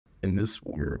in this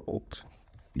world,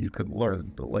 you could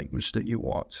learn the language that you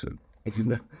want to.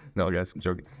 No, guys, I'm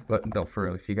joking. But no, for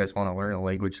real, if you guys want to learn a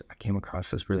language, I came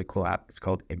across this really cool app. It's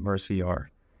called Immerse VR.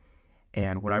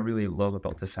 And what I really love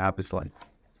about this app is, like,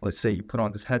 let's say you put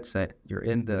on this headset, you're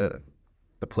in the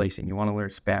place and you want to learn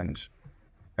Spanish.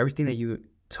 Everything that you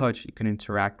touch, you can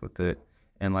interact with it.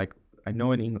 And like, I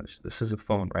know in English, this is a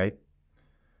phone, right?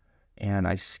 And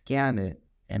I scan it,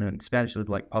 and in Spanish, it would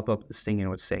like pop up this thing and it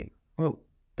would say, oh,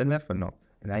 teléfono.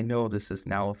 And I know this is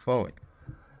now a phone.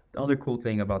 The other cool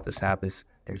thing about this app is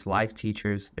there's live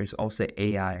teachers, there's also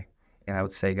AI. And I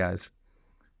would say, guys,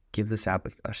 give this app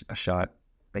a shot.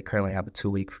 They currently have a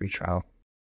 2-week free trial.